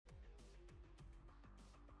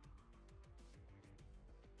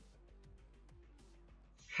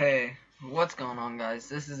Hey, what's going on, guys?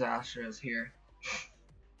 This is Astrozz here.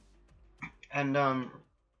 And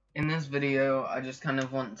in this video I just kind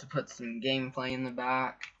of want to put some gameplay in the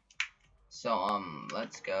back. So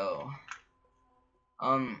let's go.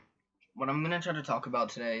 What I'm gonna try to talk about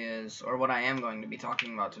today is, or what I am going to be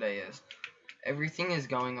talking about today is, everything is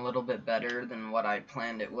going a little bit better than what I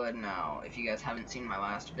planned it would. Now, if you guys haven't seen my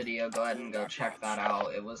last video, go ahead and go check that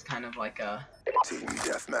out. It was kind of like a team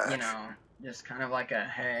deathmatch. You know, just kind of like a,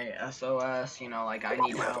 hey, SOS, you know, like I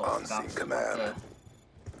need help. That's what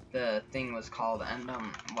the thing was called. And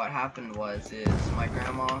what happened was my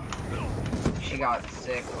grandma, she got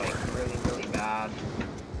sick like really bad,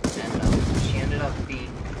 and she ended up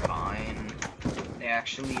being fine. They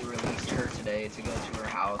actually released her today to go to her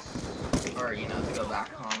house, or you know, to go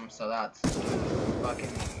back home. So that's fucking,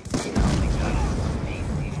 you know, like that's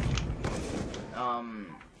amazing.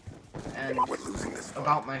 And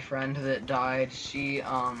about my friend that died, she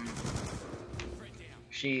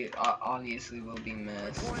obviously will be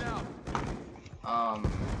missed.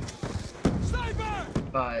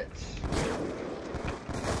 But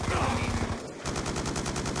I mean,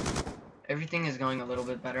 everything is going a little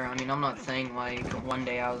bit better. I mean, I'm not saying like one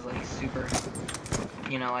day I was like super,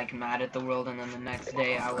 you know, like mad at the world, and then the next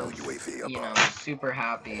day I was, you know, super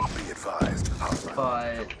happy.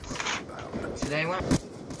 But today went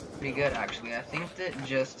pretty good, actually. I think that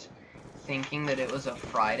just thinking that it was a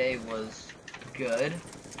Friday was good.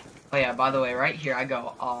 Oh yeah, by the way, right here I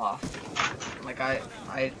go off. Like I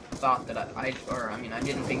thought that I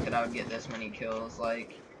didn't think that I would get this many kills.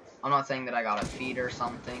 Like, I'm not saying that I got a feed or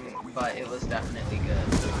something, but it was definitely good.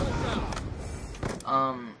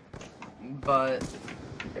 But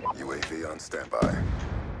UAV on standby.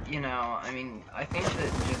 You know, I mean, I think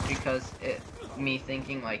that just because me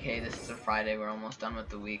thinking like, hey, this is a Friday, we're almost done with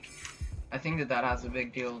the week, I think that that has a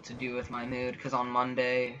big deal to do with my mood, because on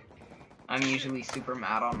Monday, I'm usually super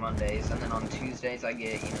mad on Mondays, and then on Tuesdays I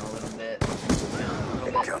get, you know, a little bit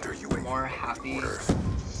more happy,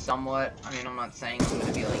 somewhat. I mean, I'm not saying I'm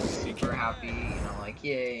gonna be like super happy, you know, like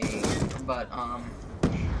yay, but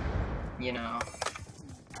you know,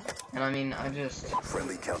 and I mean, I just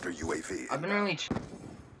friendly counter UAV. I've been really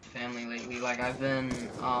family lately. Like I've been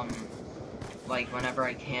like whenever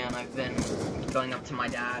I can, I've been going up to my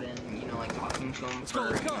dad and, you know, like talking to him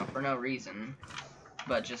for, you know, for no reason,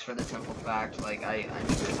 but just for the simple fact, like I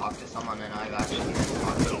need to talk to someone, and I've actually been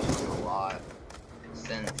talking to him a lot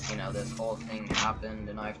since, you know, this whole thing happened,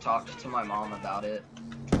 and I've talked to my mom about it.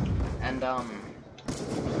 And the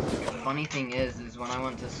funny thing is when I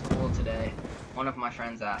went to school today, one of my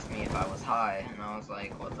friends asked me if I was high, and I was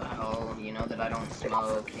like, what the hell, you know that I don't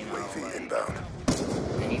smoke, you know, like,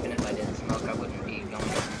 and even if I did smoke, I wouldn't be going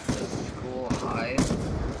to school high.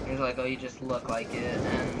 He was like, oh, you just look like it,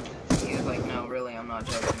 and he was like, no, really, I'm not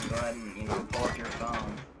joking, go ahead and, you know, pull up your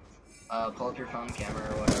phone camera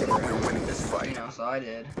or whatever. We're winning this fight. You know, so I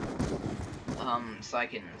did, so I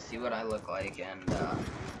can see what I look like, and,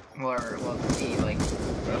 or, well, see, like,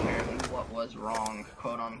 apparently what was wrong,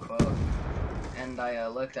 quote unquote. And I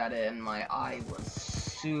looked at it, and my eye was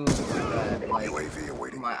super red. Like,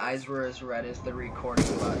 my eyes were as red as the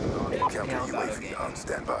recording button on the Elgato game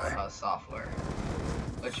software.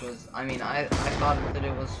 Which was, I mean, I thought that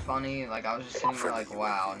it was funny. Like, I was just sitting there like,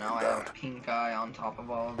 wow, now I have pink eye on top of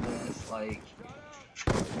all of this. Like,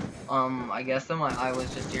 I guess that my eye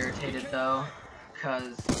was just irritated though,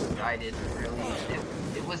 because I didn't really,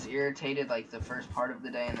 it was irritated like the first part of the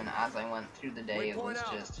day, and then as I went through the day, it was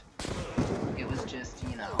just,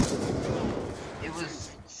 you know, it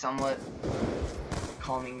was somewhat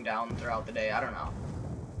calming down throughout the day. I don't know.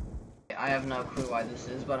 I have no clue why this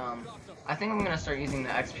is, but I think I'm gonna start using the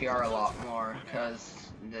XPR a lot more,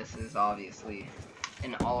 because this is obviously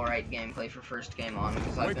an alright gameplay for first game on,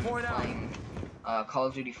 because I've been playing Call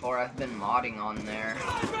of Duty 4. I've been modding on there,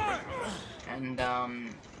 and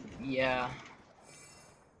yeah.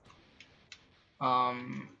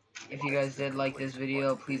 If you guys did like this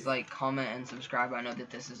video, please like, comment, and subscribe. I know that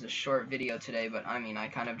this is a short video today, but I mean, I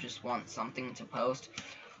kind of just want something to post.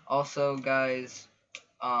 Also, guys,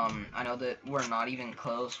 I know that we're not even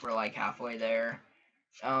close. We're like halfway there.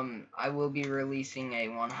 I will be releasing a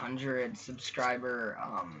 100 subscriber,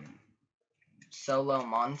 solo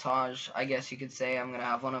montage, I guess you could say. I'm gonna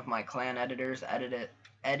have one of my clan editors edit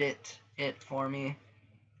it for me.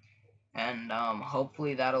 And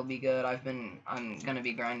hopefully that'll be good. I'm gonna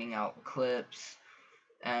be grinding out clips,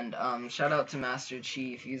 and shout out to Master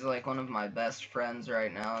Chief. He's like one of my best friends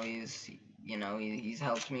right now. He's, you know, he's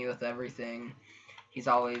helped me with everything. He's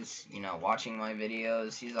always, you know, watching my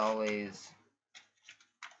videos. He's always,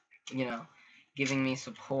 you know, giving me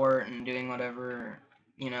support and doing whatever,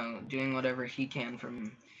 you know, doing whatever he can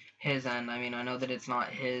from his end. I mean, I know that it's not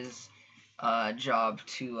his job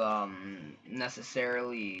to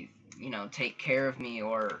necessarily, you know, take care of me,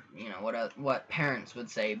 or, you know, what parents would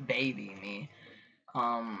say, baby me.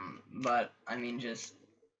 But I mean,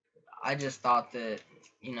 I just thought that,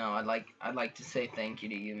 you know, I'd like to say thank you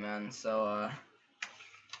to you, man. So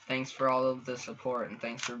thanks for all of the support, and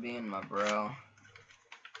thanks for being my bro.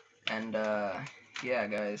 And yeah,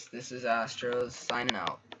 guys, this is Astrozz signing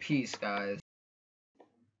out. Peace, guys.